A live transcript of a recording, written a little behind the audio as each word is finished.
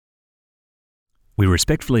We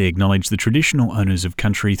respectfully acknowledge the traditional owners of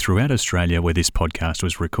country throughout Australia where this podcast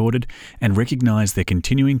was recorded and recognise their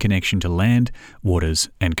continuing connection to land, waters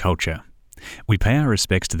and culture. We pay our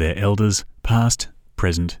respects to their elders, past,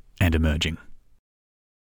 present and emerging.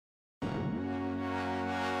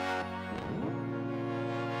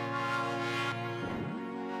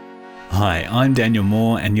 Hi, I'm Daniel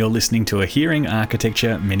Moore and you're listening to a Hearing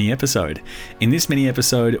Architecture mini-episode. In this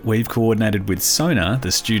mini-episode, we've coordinated with SONA,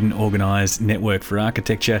 the Student Organised Network for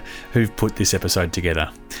Architecture, who've put this episode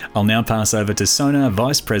together. I'll now pass over to SONA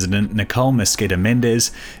Vice President Nicole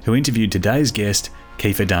Mesquita-Mendez, who interviewed today's guest,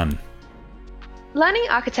 Kiefer Dunn. Learning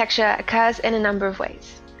architecture occurs in a number of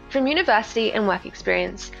ways, from university and work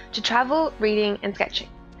experience to travel, reading and sketching.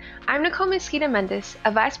 I'm Nicole Mesquita-Mendez,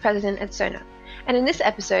 a Vice President at SONA. And in this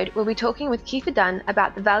episode, we'll be talking with Kiefer Dunn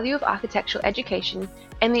about the value of architectural education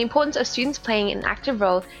and the importance of students playing an active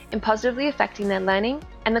role in positively affecting their learning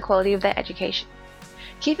and the quality of their education.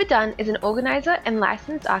 Kiefer Dunn is an organizer and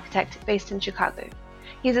licensed architect based in Chicago.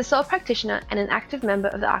 He is a sole practitioner and an active member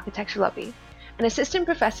of the Architecture Lobby, an assistant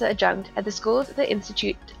professor adjunct at the School of the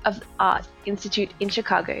Institute of Art Institute in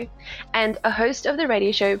Chicago, and a host of the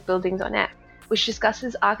radio show Buildings on Air, which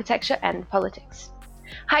discusses architecture and politics.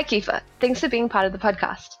 Hi, Kiefer. Thanks for being part of the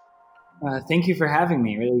podcast. Thank you for having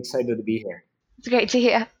me. Really excited to be here. It's great to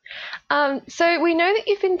hear. So we know that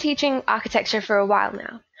you've been teaching architecture for a while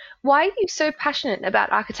now. Why are you so passionate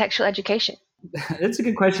about architectural education? That's a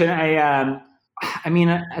good question. I mean,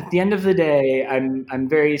 at the end of the day, I'm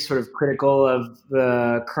very sort of critical of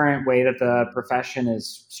the current way that the profession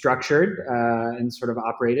is structured and sort of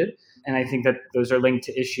operated. And I think that those are linked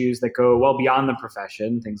to issues that go well beyond the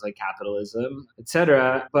profession, things like capitalism, et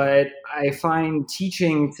cetera. But I find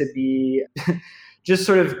teaching to be just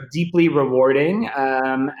sort of deeply rewarding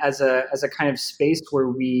as a kind of space where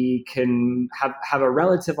we can have a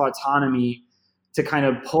relative autonomy to kind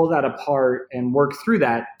of pull that apart and work through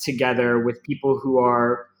that together with people who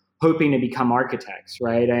are hoping to become architects,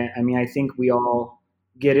 right? I mean, I think we all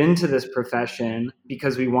get into this profession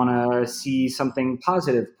because we want to see something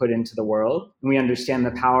positive put into the world. And we understand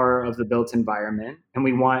the power of the built environment. And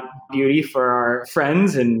we want beauty for our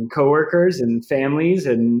friends and coworkers and families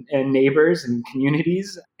and neighbors and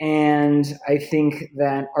communities. And I think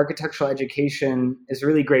that architectural education is a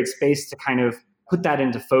really great space to kind of put that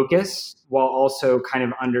into focus while also kind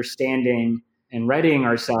of understanding and readying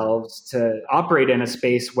ourselves to operate in a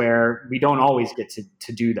space where we don't always get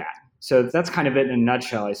to do that. So that's kind of it in a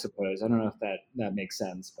nutshell, I suppose. I don't know if that makes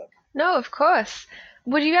sense. But No, of course.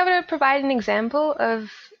 Would you be able to provide an example of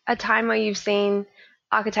a time where you've seen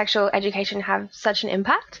architectural education have such an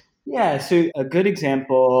impact? Yeah, so a good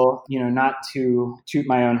example, not to toot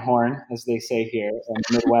my own horn, as they say here in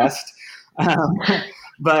the Midwest,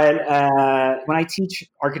 but when I teach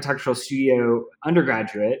architectural studio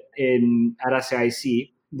undergraduate at SAIC,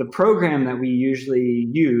 the program that we usually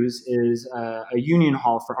use is a union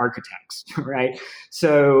hall for architects, right?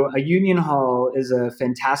 So a union hall is a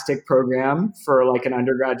fantastic program for like an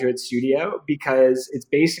undergraduate studio because it's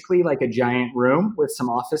basically like a giant room with some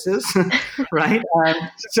offices, right?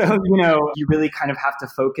 So, you really kind of have to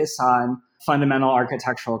focus on fundamental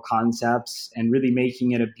architectural concepts and really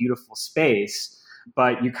making it a beautiful space.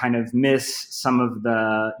 But you kind of miss some of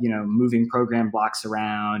the, moving program blocks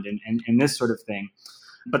around and this sort of thing.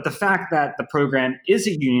 But the fact that the program is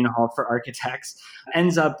a union hall for architects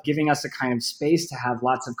ends up giving us a kind of space to have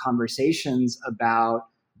lots of conversations about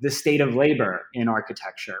the state of labor in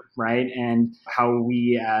architecture, right? And how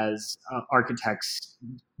we as architects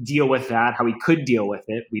deal with that, how we could deal with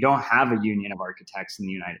it. We don't have a union of architects in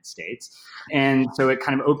the United States. And so it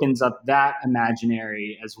kind of opens up that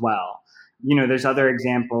imaginary as well. There's other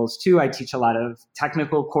examples too. I teach a lot of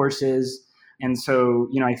technical courses. And so,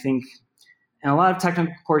 I think in a lot of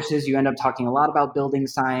technical courses, you end up talking a lot about building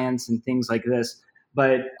science and things like this.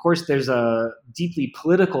 But of course, there's a deeply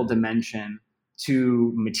political dimension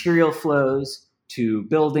to material flows, to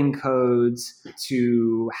building codes,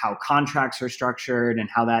 to how contracts are structured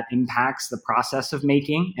and how that impacts the process of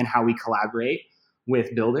making and how we collaborate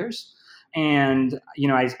with builders. And,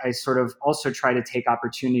 I sort of also try to take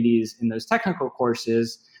opportunities in those technical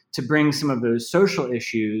courses to bring some of those social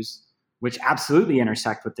issues which absolutely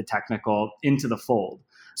intersect with the technical into the fold.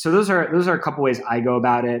 So those are a couple ways I go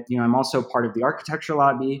about it. I'm also part of the Architecture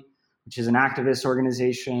Lobby, which is an activist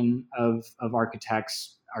organization of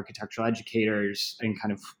architects, architectural educators, and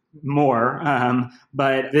kind of more.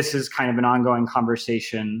 But this is kind of an ongoing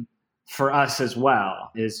conversation for us as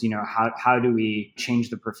well, is, how do we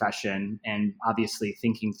change the profession? And obviously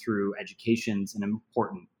thinking through education is an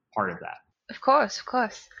important part of that. Of course.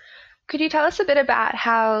 Could you tell us a bit about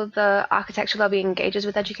how the architecture lobby engages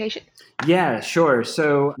with education? Yeah, sure.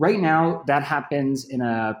 So right now that happens in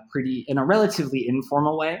a relatively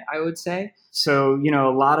informal way, I would say. So,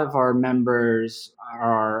 a lot of our members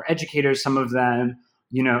are educators. Some of them,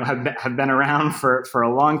 have been around for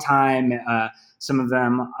a long time. Some of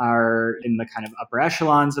them are in the kind of upper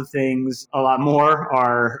echelons of things. A lot more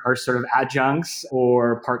are sort of adjuncts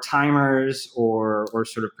or part-timers or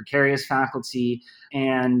sort of precarious faculty.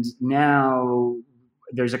 And now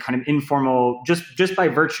there's a kind of informal, just by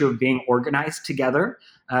virtue of being organized together,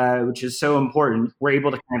 which is so important. We're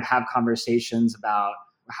able to kind of have conversations about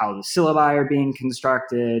how the syllabi are being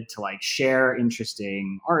constructed, to like share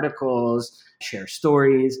interesting articles, share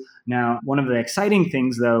stories. Now, one of the exciting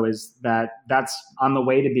things though is that that's on the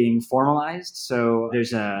way to being formalized. So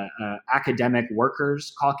there's a academic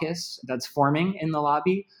workers caucus that's forming in the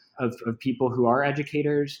lobby of people who are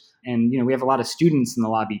educators. And, we have a lot of students in the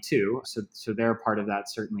lobby too. So they're a part of that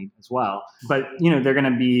certainly as well. But, they're going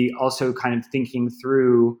to be also kind of thinking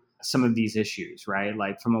through some of these issues, right?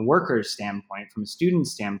 Like from a worker's standpoint, from a student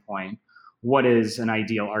standpoint, what is an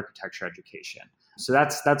ideal architecture education? So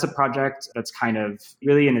that's a project that's kind of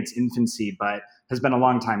really in its infancy, but has been a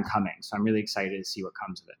long time coming. So I'm really excited to see what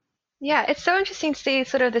comes of it. Yeah, it's so interesting to see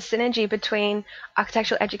sort of the synergy between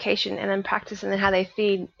architectural education and then practice and then how they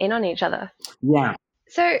feed in on each other. Yeah.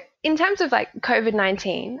 So in terms of like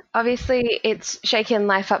COVID-19, obviously it's shaken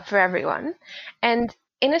life up for everyone. And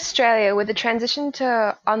in Australia, with the transition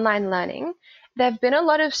to online learning, there have been a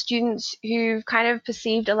lot of students who've kind of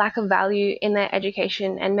perceived a lack of value in their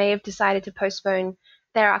education and may have decided to postpone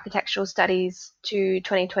their architectural studies to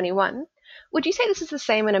 2021. Would you say this is the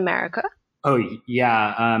same in America? Oh,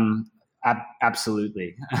 yeah.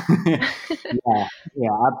 Absolutely. yeah,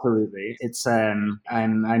 absolutely. It's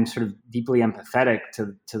I'm sort of deeply empathetic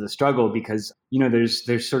to the struggle because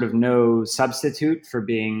there's sort of no substitute for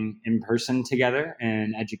being in person together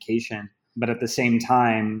in education. But at the same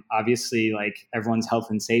time, obviously, like everyone's health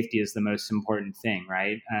and safety is the most important thing,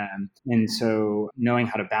 right? And so knowing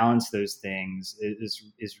how to balance those things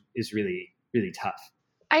is really, really tough.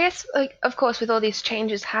 I guess, like, of course, with all these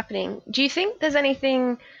changes happening, do you think there's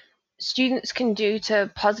anything students can do to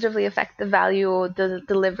positively affect the value or the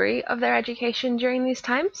delivery of their education during these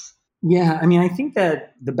times? Yeah, I mean, I think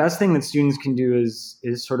that the best thing that students can do is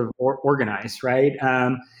sort of organize, right?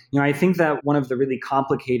 I think that one of the really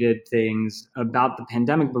complicated things about the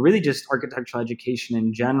pandemic, but really just architectural education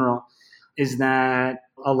in general, is that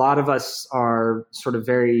a lot of us are sort of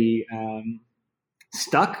very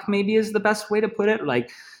stuck, maybe is the best way to put it, like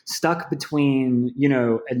stuck between,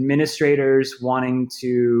 administrators wanting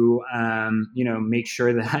to, make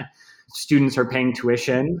sure that students are paying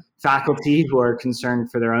tuition, faculty who are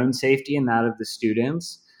concerned for their own safety and that of the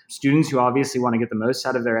students who obviously want to get the most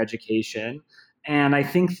out of their education. And I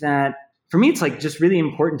think that for me, it's like just really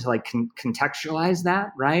important to like contextualize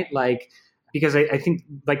that, right? Like, because I think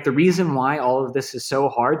like the reason why all of this is so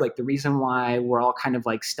hard, like the reason why we're all kind of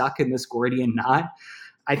like stuck in this Gordian knot,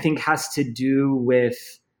 I think has to do with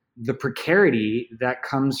the precarity that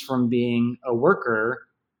comes from being a worker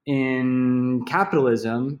in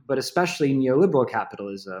capitalism, but especially neoliberal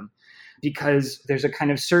capitalism, because there's a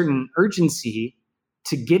kind of certain urgency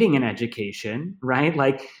to getting an education, right?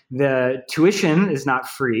 Like the tuition is not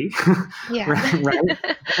free, Yeah. right?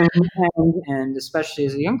 And especially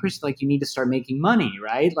as a young person, like you need to start making money,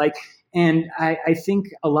 right? Like, and I think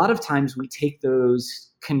a lot of times we take those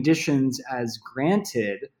conditions as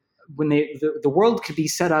granted when the world could be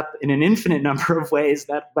set up in an infinite number of ways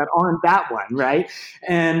that aren't that one, right?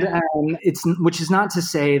 And which is not to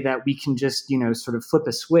say that we can just sort of flip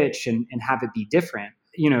a switch and have it be different.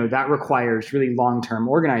 That requires really long-term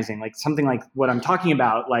organizing, like something like what I'm talking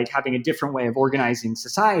about, like having a different way of organizing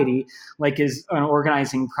society, like is an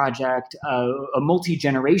organizing project, a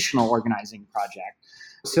multi-generational organizing project.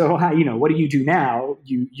 So, what do you do now?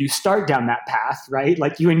 You start down that path, right?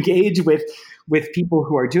 Like you engage with people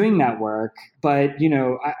who are doing that work. But,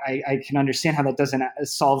 I can understand how that doesn't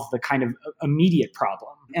solve the kind of immediate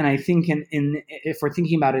problem. And I think if we're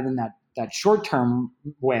thinking about it in that short-term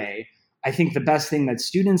way, I think the best thing that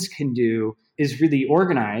students can do is really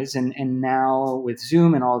organize. And now with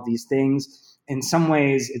Zoom and all of these things, in some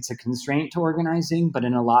ways it's a constraint to organizing, but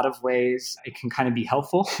in a lot of ways it can kind of be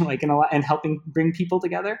helpful, like and helping bring people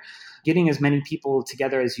together, getting as many people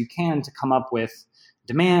together as you can to come up with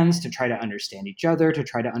demands, to try to understand each other, to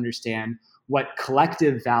try to understand what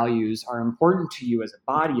collective values are important to you as a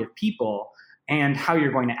body of people, and how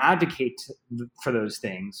you're going to advocate for those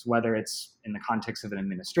things, whether it's in the context of an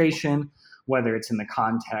administration, whether it's in the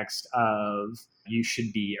context of you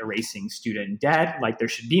should be erasing student debt, like there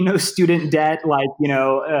should be no student debt, like,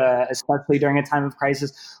 especially during a time of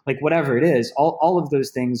crisis, like whatever it is, all of those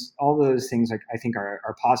things I think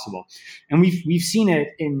are possible. And we've seen it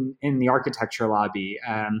in the architecture lobby.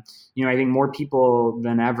 I think more people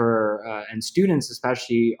than ever, and students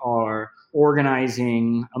especially, are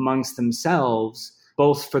organizing amongst themselves,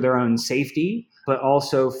 both for their own safety, but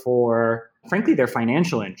also for, frankly, their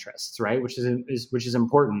financial interests, right? Which is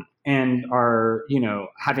important, and are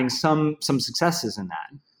having some successes in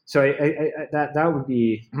that. So that would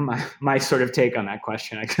be my sort of take on that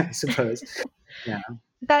question, I suppose. Yeah.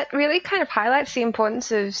 That really kind of highlights the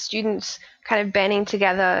importance of students kind of banding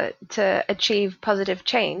together to achieve positive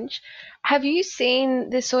change. Have you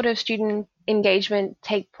seen this sort of student engagement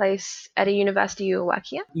take place at a university you work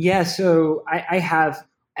here? Yeah, so I have.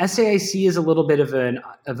 SAIC is a little bit of an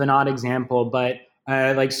odd example, but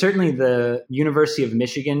certainly the University of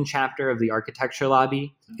Michigan chapter of the architecture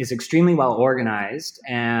lobby is extremely well organized,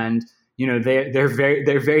 and they're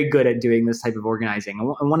very good at doing this type of organizing.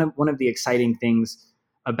 And one of the exciting things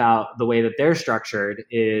about the way that they're structured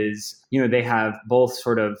is, they have both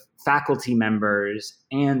sort of faculty members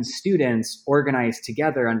and students organized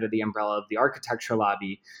together under the umbrella of the architecture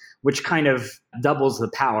lobby, which kind of doubles the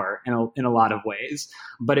power in a lot of ways.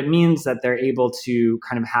 But it means that they're able to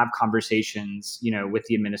kind of have conversations, with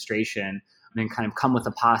the administration and kind of come with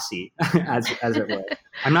a posse, as it were.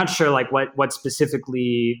 I'm not sure like what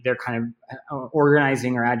specifically they're kind of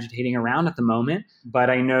organizing or agitating around at the moment, but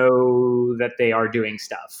I know that they are doing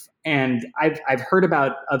stuff. And I've heard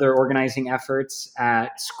about other organizing efforts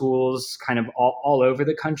at schools kind of all over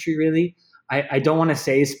the country, really. I don't want to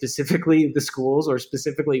say specifically the schools or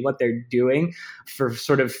specifically what they're doing for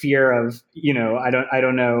sort of fear of, I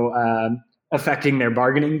don't know, affecting their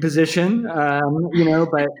bargaining position,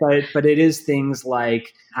 but it is things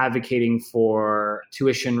like advocating for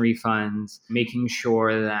tuition refunds, making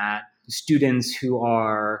sure that students who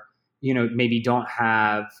are, maybe don't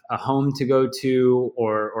have a home to go to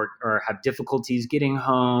or have difficulties getting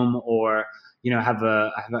home, or, have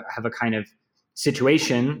a kind of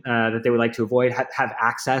situation that they would like to avoid, have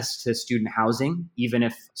access to student housing, even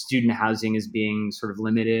if student housing is being sort of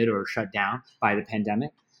limited or shut down by the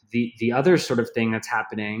pandemic. The other sort of thing that's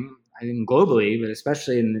happening, I think globally, but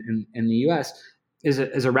especially in the US, is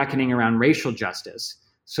a reckoning around racial justice.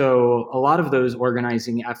 So a lot of those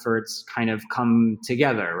organizing efforts kind of come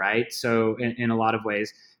together, right? So in a lot of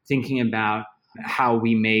ways, thinking about how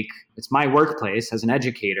we make, it's my workplace as an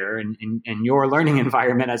educator and your learning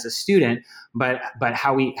environment as a student, but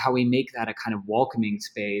how we make that a kind of welcoming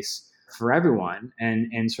space for everyone,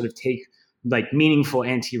 and sort of take like meaningful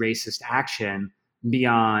anti-racist action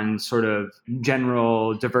beyond sort of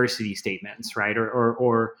general diversity statements, right?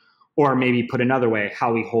 Or maybe put another way,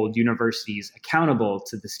 how we hold universities accountable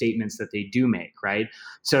to the statements that they do make, right?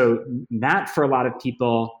 So that for a lot of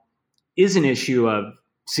people is an issue of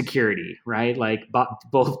security, right? Like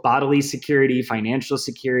both bodily security, financial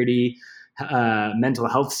security, mental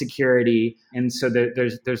health security. And so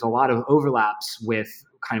there's a lot of overlaps with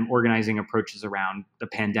kind of organizing approaches around the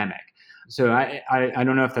pandemic. So I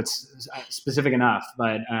don't know if that's specific enough,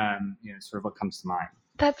 but sort of what comes to mind.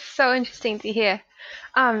 That's so interesting to hear.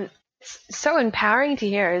 So empowering to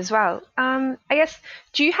hear as well. I guess,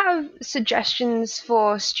 do you have suggestions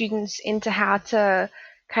for students into how to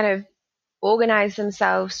kind of organize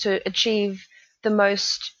themselves to achieve the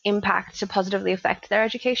most impact to positively affect their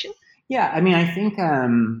education? Yeah, I mean, I think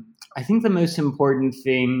the most important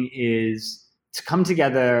thing is to come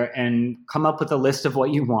together and come up with a list of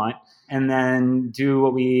what you want, and then do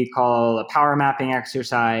what we call a power mapping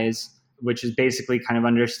exercise, which is basically kind of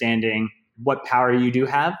understanding what power you do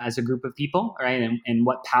have as a group of people, right? And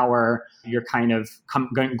what power you're kind of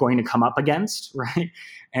going to come up against, right?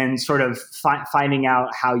 And sort of finding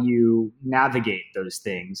out how you navigate those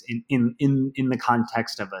things in the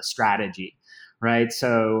context of a strategy, right?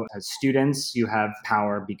 So as students, you have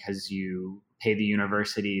power because you pay the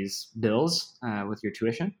university's bills with your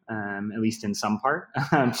tuition, at least in some part,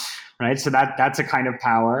 right? So that's a kind of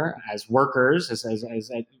power. As workers, as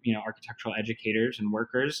architectural educators and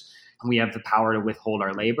workers, we have the power to withhold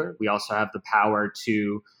our labor. We also have the power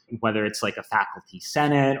to, whether it's like a faculty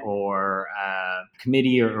senate or a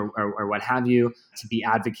committee or what have you, to be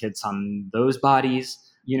advocates on those bodies.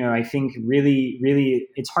 I think really, really,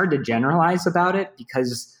 it's hard to generalize about it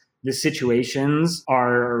because the situations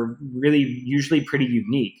are really usually pretty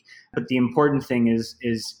unique. But the important thing is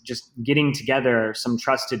just getting together some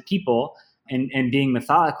trusted people and being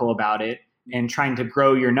methodical about it, and trying to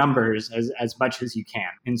grow your numbers as much as you can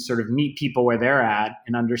and sort of meet people where they're at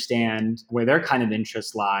and understand where their kind of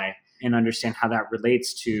interests lie and understand how that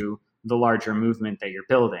relates to the larger movement that you're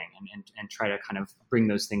building and try to kind of bring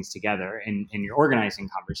those things together in your organizing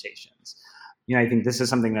conversations. I think this is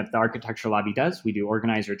something that the Architecture Lobby does. We do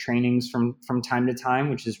organizer trainings from time to time,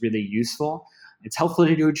 which is really useful. It's helpful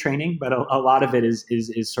to do a training, but a lot of it is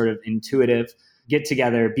sort of intuitive. Get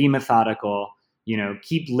together, be methodical,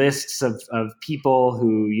 keep lists of people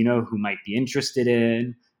who might be interested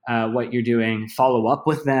in what you're doing, follow up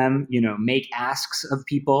with them, make asks of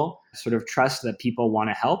people, sort of trust that people want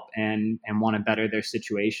to help and want to better their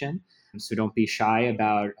situation. So don't be shy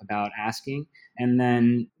about asking, and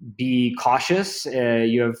then be cautious.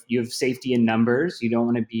 You have safety in numbers. You don't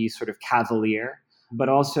want to be sort of cavalier, but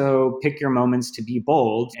also pick your moments to be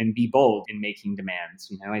bold and be bold in making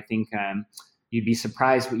demands. I think you'd be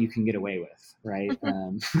surprised what you can get away with, right?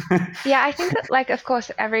 Yeah, I think that, of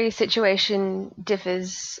course, every situation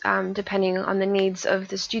differs depending on the needs of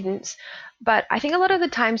the students. But I think a lot of the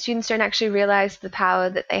time students don't actually realize the power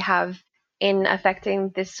that they have in affecting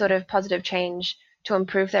this sort of positive change to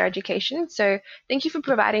improve their education. So thank you for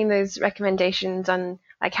providing those recommendations on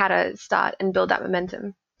how to start and build that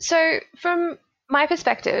momentum. So from my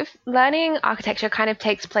perspective, learning architecture kind of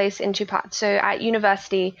takes place in two parts. So at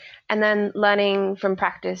university and then learning from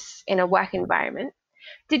practice in a work environment.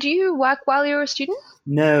 Did you work while you were a student?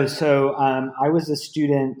 No. So I was a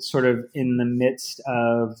student sort of in the midst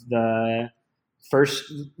of the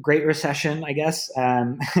first Great Recession, I guess.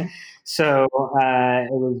 So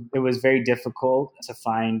it was very difficult to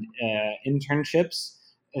find internships,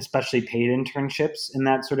 especially paid internships in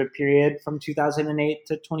that sort of period from 2008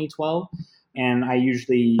 to 2012. And I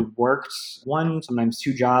usually worked one, sometimes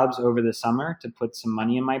two jobs over the summer to put some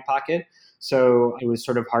money in my pocket. So it was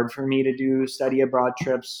sort of hard for me to do study abroad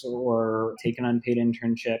trips or take an unpaid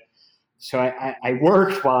internship. So I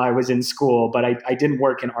worked while I was in school, but I didn't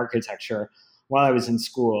work in architecture while I was in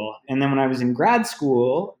school. And then when I was in grad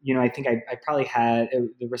school, I think I probably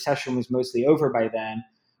the recession was mostly over by then,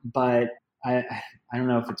 but I don't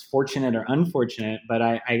know if it's fortunate or unfortunate, but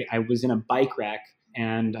I was in a bike wreck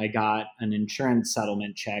and I got an insurance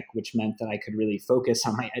settlement check, which meant that I could really focus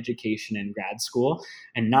on my education in grad school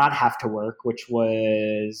and not have to work, which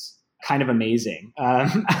was kind of amazing.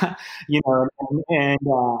 I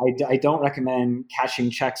don't recommend cashing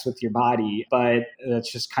checks with your body, but that's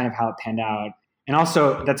just kind of how it panned out. And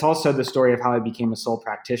also, that's also the story of how I became a sole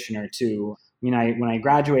practitioner too. When I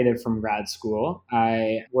graduated from grad school,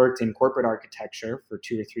 I worked in corporate architecture for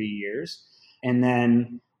 2 or 3 years. And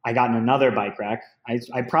then I got in another bike wreck.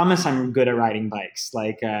 I promise I'm good at riding bikes.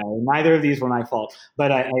 Neither of these were my fault.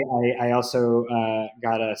 But I also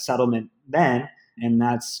got a settlement then. And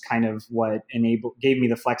that's kind of what gave me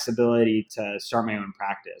the flexibility to start my own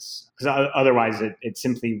practice. Because otherwise, it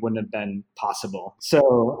simply wouldn't have been possible.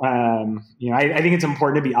 So, I think it's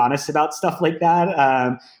important to be honest about stuff like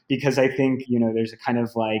that. Because I think, there's a kind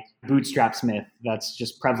of bootstraps myth that's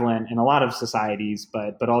just prevalent in a lot of societies,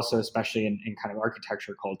 but also especially in kind of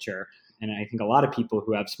architecture culture. And I think a lot of people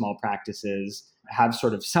who have small practices have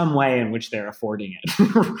sort of some way in which they're affording it,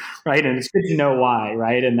 right? And it's good to know why,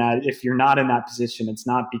 right? And that if you're not in that position, it's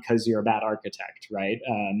not because you're a bad architect, right?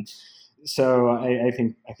 So I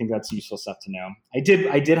think that's useful stuff to know. I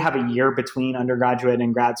did have a year between undergraduate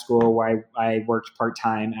and grad school where I worked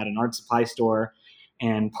part-time at an art supply store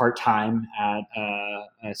and part-time at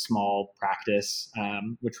a small practice,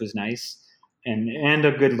 which was nice and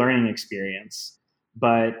a good learning experience.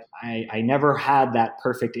 But I never had that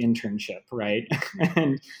perfect internship, right?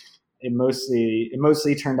 And it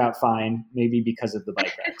mostly turned out fine, maybe because of the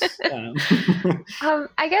bike wrecks.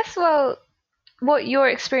 I guess, what your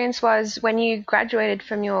experience was when you graduated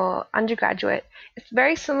from your undergraduate, it's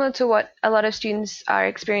very similar to what a lot of students are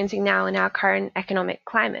experiencing now in our current economic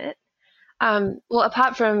climate.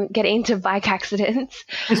 Apart from getting into bike accidents,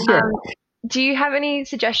 Sure. Do you have any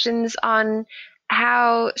suggestions on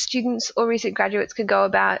how students or recent graduates could go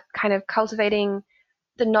about kind of cultivating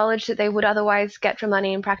the knowledge that they would otherwise get from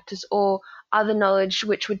learning in practice, or other knowledge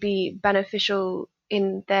which would be beneficial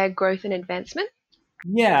in their growth and advancement?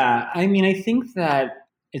 Yeah, I think that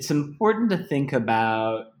it's important to think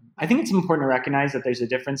about. I think it's important to recognize that there's a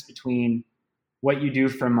difference between what you do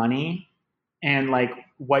for money and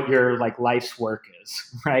what your life's work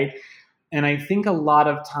is, right? And I think a lot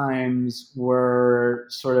of times we're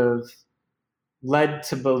sort of led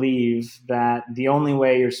to believe that the only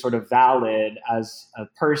way you're sort of valid as a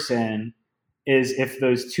person is if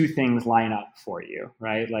those two things line up for you,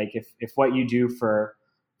 right? If what you do for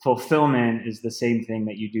fulfillment is the same thing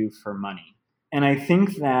that you do for money. And I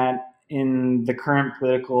think that in the current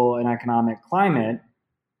political and economic climate,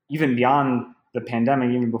 even beyond the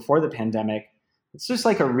pandemic, even before the pandemic, it's just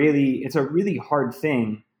like it's a really hard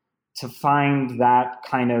thing to find that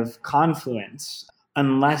kind of confluence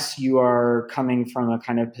unless you are coming from a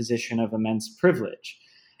kind of position of immense privilege.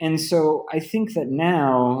 And so I think that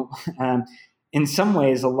now, in some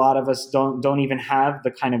ways, a lot of us don't even have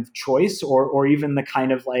the kind of choice or even the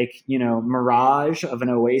kind of like, mirage of an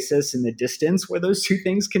oasis in the distance where those two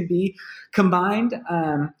things can be combined.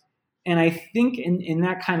 And I think in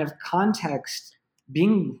that kind of context,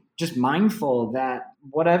 being just mindful that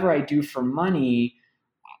whatever I do for money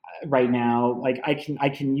right now, like I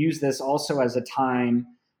can use this also as a time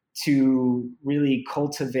to really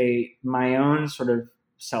cultivate my own sort of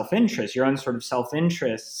self-interest, your own sort of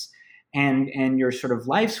self-interests and your sort of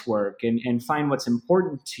life's work and find what's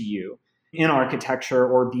important to you in architecture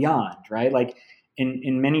or beyond, right? Like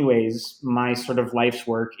in many ways, my sort of life's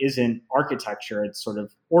work isn't architecture, it's sort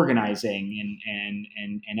of organizing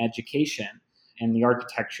and education. And the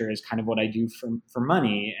architecture is kind of what I do for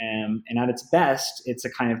money. And at its best, it's a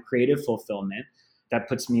kind of creative fulfillment that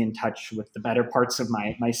puts me in touch with the better parts of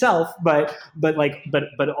myself. But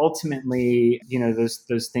ultimately,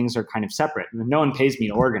 those things are kind of separate. No one pays me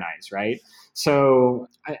to organize, right? So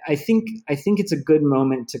I think it's a good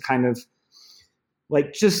moment to kind of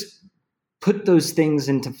like just put those things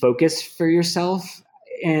into focus for yourself.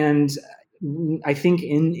 And I think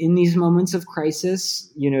in these moments of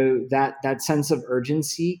crisis, that sense of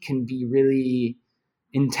urgency can be really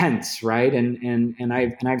intense, right? And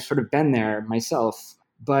I've sort of been there myself.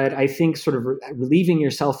 But I think sort of relieving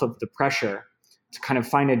yourself of the pressure to kind of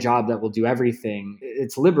find a job that will do everything,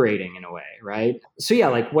 it's liberating in a way, right? So yeah,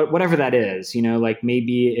 like whatever that is, like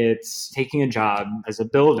maybe it's taking a job as a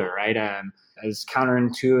builder, right? As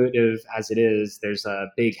counterintuitive as it is, there's a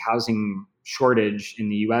big housing shortage in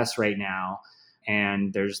the US right now,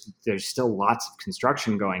 and there's still lots of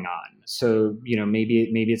construction going on. So, maybe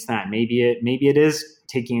it's that. Maybe it is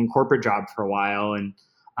taking a corporate job for a while and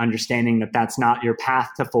understanding that that's not your path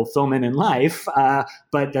to fulfillment in life,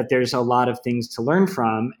 but that there's a lot of things to learn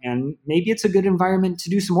from, and maybe it's a good environment to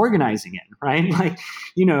do some organizing in, right? Like,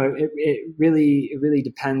 it really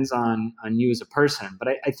depends on you as a person. But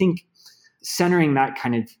I think centering that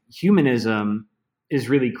kind of humanism is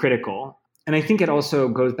really critical. And I think it also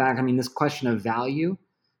goes back, this question of value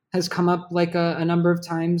has come up like a number of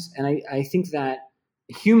times. And I think that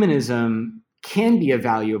humanism can be a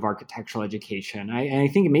value of architectural education. I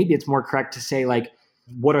think maybe it's more correct to say, like,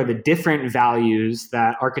 what are the different values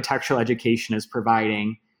that architectural education is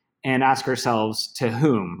providing, and ask ourselves to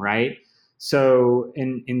whom, right? So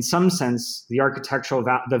in some sense,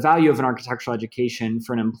 the value of an architectural education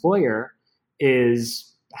for an employer is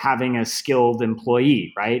having a skilled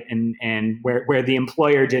employee, right? And where the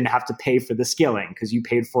employer didn't have to pay for the skilling because you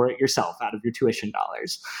paid for it yourself out of your tuition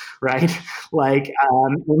dollars, right? Like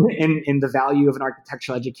in the value of an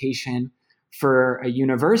architectural education for a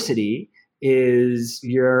university is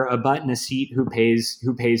you're a butt in a seat who pays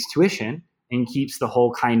tuition and keeps the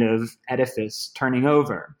whole kind of edifice turning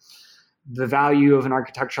over. The value of an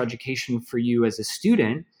architectural education for you as a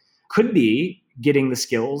student could be getting the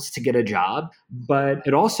skills to get a job, but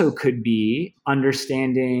it also could be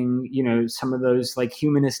understanding, some of those like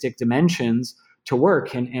humanistic dimensions to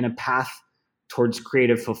work and a path towards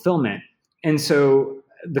creative fulfillment. And so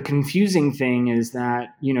the confusing thing is that,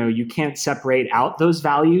 you can't separate out those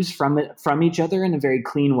values from each other in a very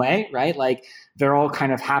clean way, right? Like they're all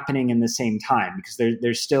kind of happening in the same time because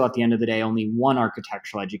there's still at the end of the day only one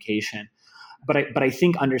architectural education. But I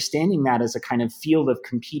think understanding that as a kind of field of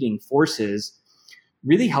competing forces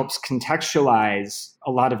really helps contextualize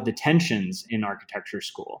a lot of the tensions in architecture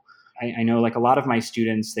school. I know like a lot of my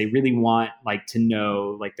students, they really want like to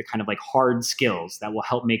know like the kind of like hard skills that will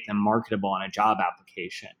help make them marketable on a job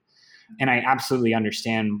application. And I absolutely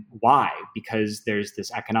understand why, because there's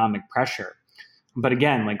this economic pressure. But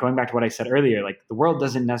again, like going back to what I said earlier, like the world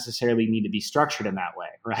doesn't necessarily need to be structured in that way,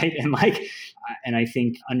 right? And I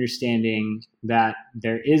think understanding that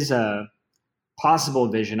there is a possible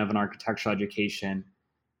vision of an architectural education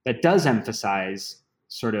that does emphasize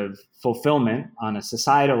sort of fulfillment on a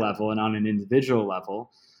societal level and on an individual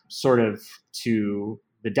level, sort of to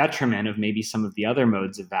the detriment of maybe some of the other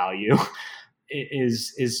modes of value,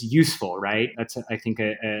 is useful, right? That's, I think,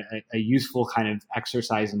 a useful kind of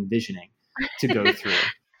exercise in visioning to go through.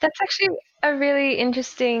 That's actually a really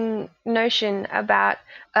interesting notion about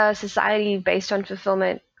a society based on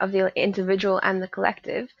fulfillment of the individual and the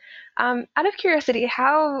collective. Out of curiosity,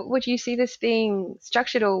 how would you see this being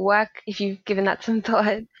structured or work if you've given that some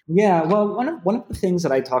thought? Yeah, well, one of the things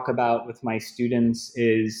that I talk about with my students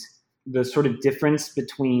is the sort of difference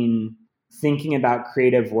between thinking about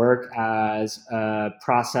creative work as a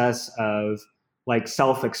process of like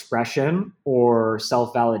self-expression or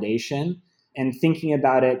self-validation, and thinking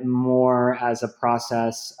about it more as a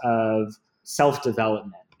process of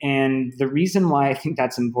self-development. And the reason why I think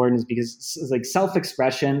that's important is because like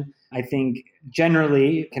self-expression, I think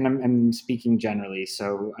generally, and I'm speaking generally,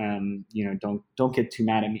 so don't get too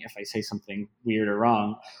mad at me if I say something weird or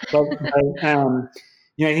wrong. But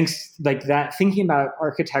I think like that, thinking about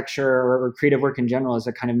architecture or creative work in general as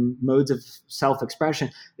a kind of modes of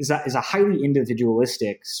self-expression is a highly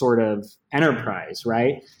individualistic sort of enterprise,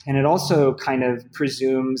 right? And it also kind of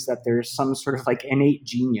presumes that there's some sort of like innate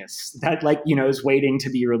genius that is waiting to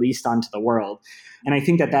be released onto the world. And I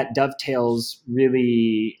think that dovetails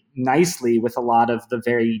really nicely with a lot of the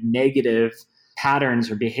very negative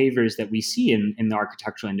patterns or behaviors that we see in the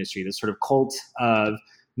architectural industry, the sort of cult of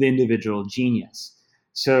the individual genius.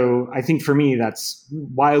 So I think for me, that's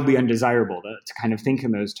wildly undesirable to kind of think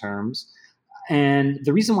in those terms. And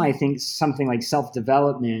the reason why I think something like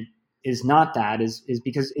self-development is not that is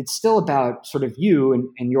because it's still about sort of you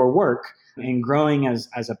and your work and growing as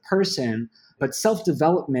a person, but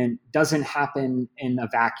self-development doesn't happen in a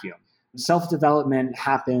vacuum. Self-development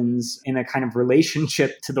happens in a kind of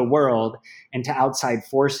relationship to the world and to outside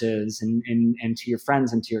forces and to your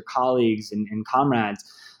friends and to your colleagues and comrades.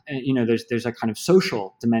 There's a kind of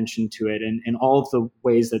social dimension to it and all of the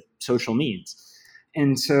ways that social means.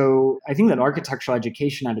 And so I think that architectural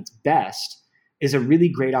education at its best is a really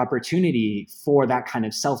great opportunity for that kind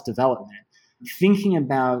of self-development. Thinking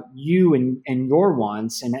about you and your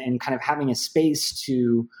wants and kind of having a space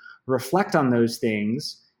to reflect on those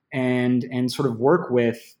things and sort of work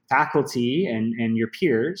with faculty and your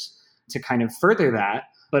peers to kind of further that,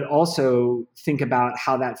 but also think about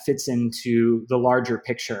how that fits into the larger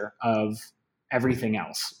picture of everything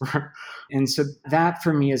else. And so that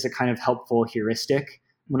for me is a kind of helpful heuristic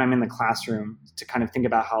when I'm in the classroom to kind of think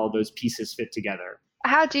about how all those pieces fit together.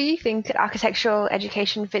 How do you think that architectural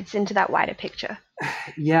education fits into that wider picture?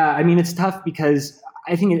 Yeah, I mean, it's tough because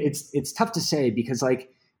I think it's tough to say because like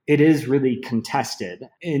it is really contested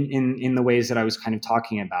in the ways that I was kind of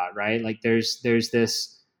talking about, right? Like there's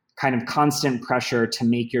this kind of constant pressure to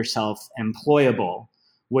make yourself employable,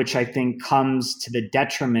 which I think comes to the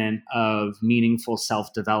detriment of meaningful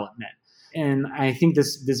self-development. And I think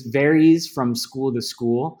this varies from school to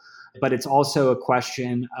school, but it's also a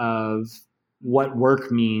question of what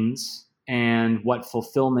work means and what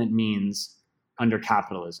fulfillment means under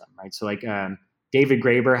capitalism, right? So like David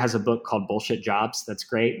Graeber has a book called Bullshit Jobs. That's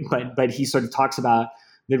great. But he sort of talks about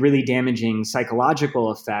the really damaging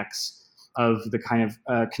psychological effects of the kind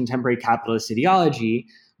of contemporary capitalist ideology,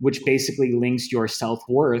 which basically links your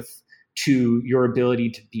self-worth to your ability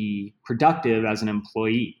to be productive as an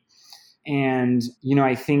employee. And,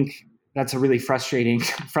 I think that's a really frustrating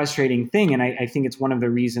thing. And I think it's one of the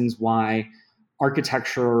reasons why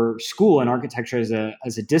architecture school and architecture as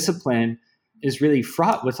a discipline is really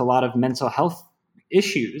fraught with a lot of mental health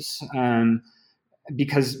issues.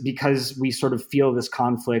 Because we sort of feel this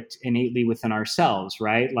conflict innately within ourselves,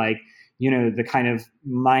 right? Like, the kind of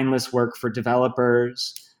mindless work for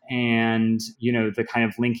developers and, the kind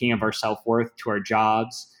of linking of our self-worth to our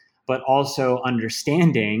jobs, but also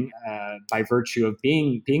understanding by virtue of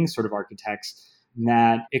being sort of architects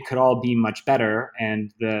that it could all be much better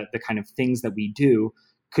and the kind of things that we do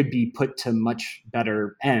could be put to much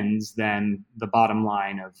better ends than the bottom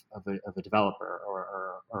line of a developer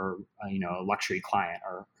or a luxury client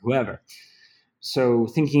or whoever. So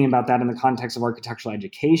thinking about that in the context of architectural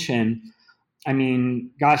education, I mean,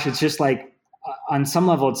 gosh, it's just like on some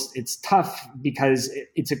level, it's tough because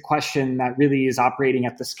it's a question that really is operating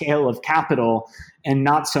at the scale of capital and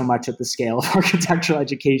not so much at the scale of architectural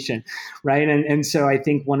education, right? And so I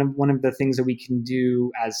think one of the things that we can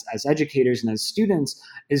do as educators and as students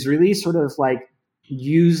is really sort of like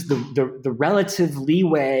use the relative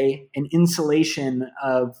leeway and insulation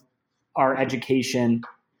of our education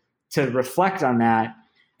to reflect on that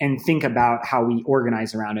and think about how we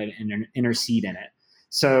organize around it and intercede in it.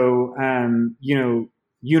 So,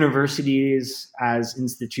 universities as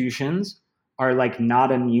institutions are like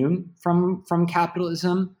not immune from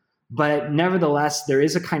capitalism, but nevertheless, there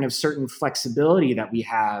is a kind of certain flexibility that we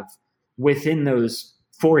have within those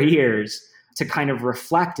 4 years to kind of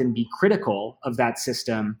reflect and be critical of that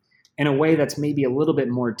system in a way that's maybe a little bit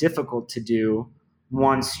more difficult to do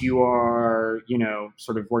once you are,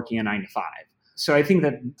 sort of working a 9 to 5. So I think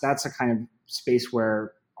that that's a kind of space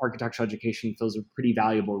where architectural education fills a pretty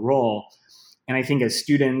valuable role. And I think as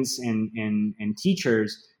students and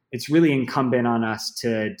teachers, it's really incumbent on us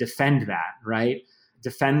to defend that, right?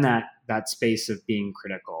 defend that space of being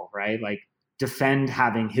critical, right? Like defend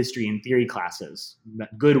having history and theory classes,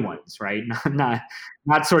 good ones, right?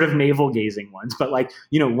 Not sort of navel gazing ones, but like,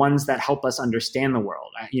 ones that help us understand the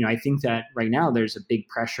world. I think that right now there's a big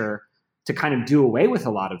pressure to kind of do away with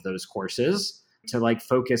a lot of those courses, to like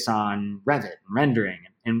focus on Revit and rendering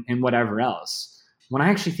and whatever else. When I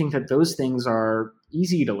actually think that those things are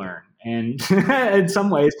easy to learn, and in some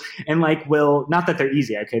ways, and like not that they're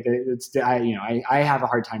easy. Okay, I have a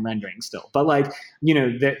hard time rendering still, but like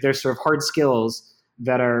they're sort of hard skills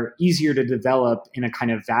that are easier to develop in a kind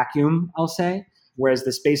of vacuum, I'll say. Whereas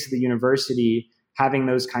the space of the university, having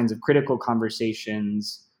those kinds of critical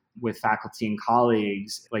conversations with faculty and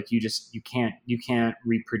colleagues, like you can't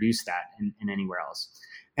reproduce that in anywhere else.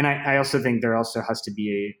 And I also think there also has to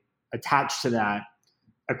be attached to that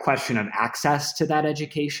a question of access to that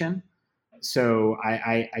education. So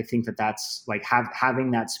I think that's like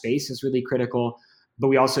having that space is really critical, but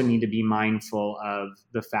we also need to be mindful of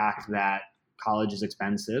the fact that college is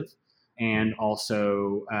expensive, and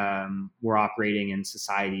also we're operating in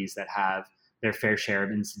societies that have their fair share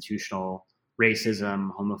of institutional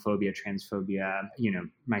racism, homophobia, transphobia,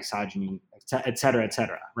 misogyny, et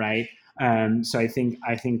cetera, right? So I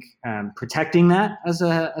think protecting that as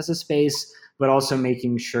a space, but also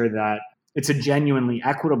making sure that it's a genuinely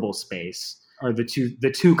equitable space are the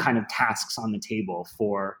two kind of tasks on the table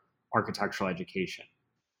for architectural education.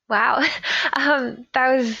 Wow,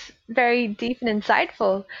 that was very deep and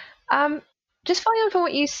insightful. Just following on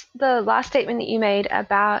from the last statement that you made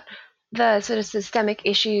about the sort of systemic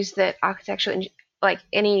issues that architectural, like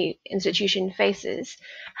any institution, faces,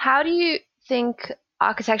 how do you think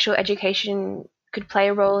architectural education could play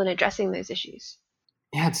a role in addressing those issues?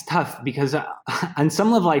 Yeah, it's tough because on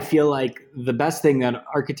some level, I feel like the best thing that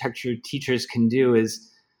architecture teachers can do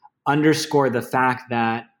is underscore the fact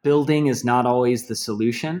that building is not always the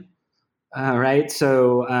solution, right?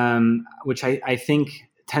 So, which I think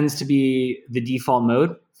tends to be the default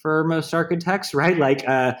mode for most architects, right? Like,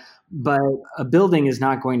 but a building is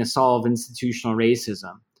not going to solve institutional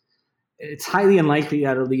racism. It's highly unlikely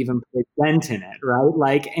that it'll even put a dent in it, right?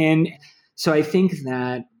 Like, and so I think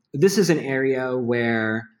that this is an area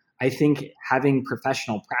where I think having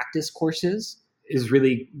professional practice courses is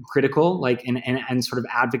really critical, like, and sort of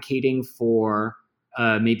advocating for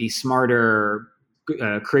maybe smarter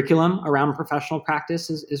curriculum around professional practice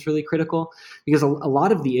is really critical, because a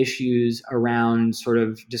lot of the issues around sort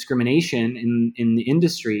of discrimination in the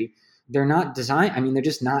industry, they're not design. I mean, they're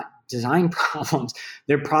just not design problems.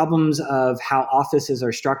 They're problems of how offices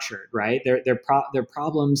are structured, right? They're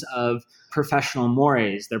problems of professional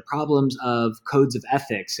mores. They're problems of codes of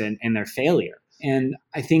ethics and their failure. And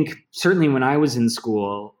I think certainly when I was in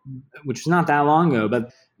school, which was not that long ago,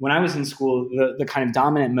 but when I was in school, the kind of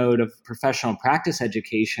dominant mode of professional practice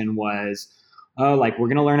education was, like, we're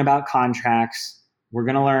going to learn about contracts. We're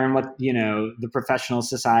going to learn what, the professional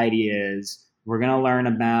society is. We're going to learn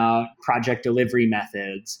about project delivery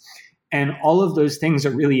methods. And all of those things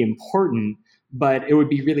are really important, but it would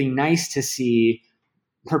be really nice to see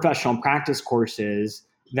professional practice courses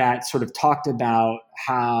that sort of talked about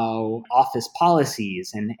how office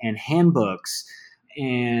policies and handbooks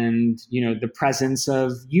and, the presence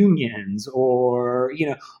of unions, or,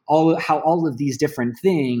 how all of these different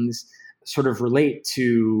things sort of relate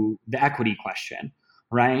to the equity question,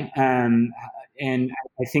 right? And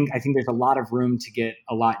I think there's a lot of room to get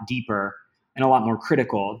a lot deeper and a lot more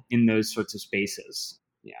critical in those sorts of spaces.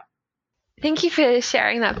 Yeah. Thank you for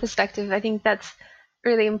sharing that perspective. I think that's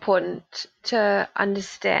really important to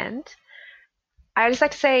understand. I would just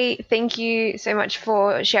like to say thank you so much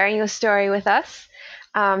for sharing your story with us,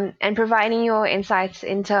 and providing your insights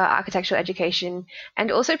into architectural education,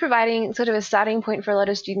 and also providing sort of a starting point for a lot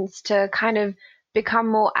of students to kind of become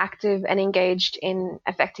more active and engaged in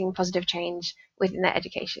affecting positive change within their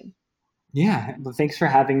education. Yeah, well, thanks for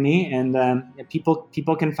having me. And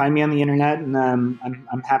people can find me on the internet, and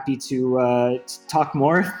I'm happy to talk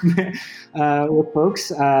more with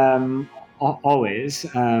folks always.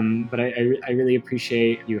 But I really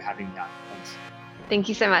appreciate you having me on. Thanks. Thank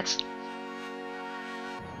you so much.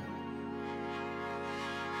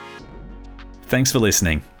 Thanks for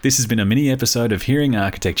listening. This has been a mini episode of Hearing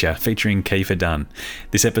Architecture featuring Kiefer Dunn.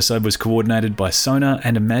 This episode was coordinated by SONA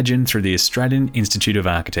and Imagine through the Australian Institute of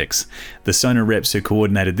Architects. The SONA reps who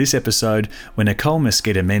coordinated this episode were Nicole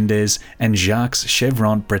Mesquita-Mendez and Jacques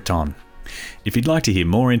Chevron-Breton. If you'd like to hear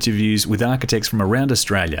more interviews with architects from around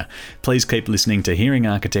Australia, please keep listening to Hearing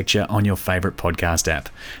Architecture on your favourite podcast app.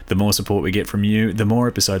 The more support we get from you, the more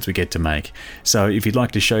episodes we get to make. So if you'd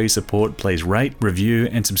like to show your support, please rate, review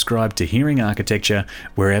and subscribe to Hearing Architecture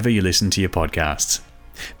wherever you listen to your podcasts.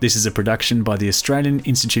 This is a production by the Australian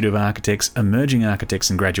Institute of Architects Emerging Architects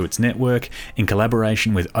and Graduates Network in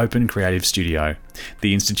collaboration with Open Creative Studio.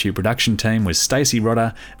 The Institute production team was Stacey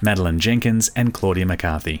Rodder, Madeline Jenkins and Claudia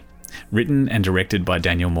McCarthy. Written and directed by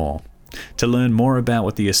Daniel Moore. To learn more about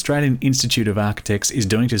what the Australian Institute of Architects is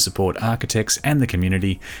doing to support architects and the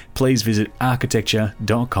community, please visit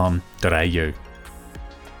architecture.com.au.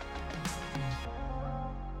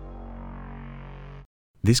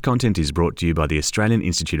 This content is brought to you by the Australian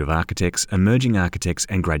Institute of Architects, Emerging Architects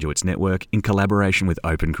and Graduates Network in collaboration with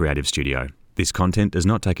Open Creative Studio. This content does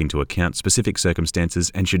not take into account specific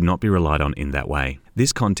circumstances and should not be relied on in that way.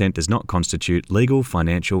 This content does not constitute legal,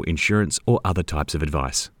 financial, insurance, or other types of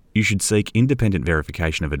advice. You should seek independent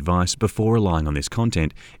verification of advice before relying on this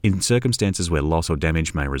content in circumstances where loss or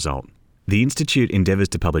damage may result. The Institute endeavours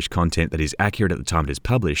to publish content that is accurate at the time it is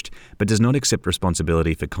published, but does not accept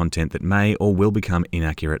responsibility for content that may or will become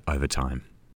inaccurate over time.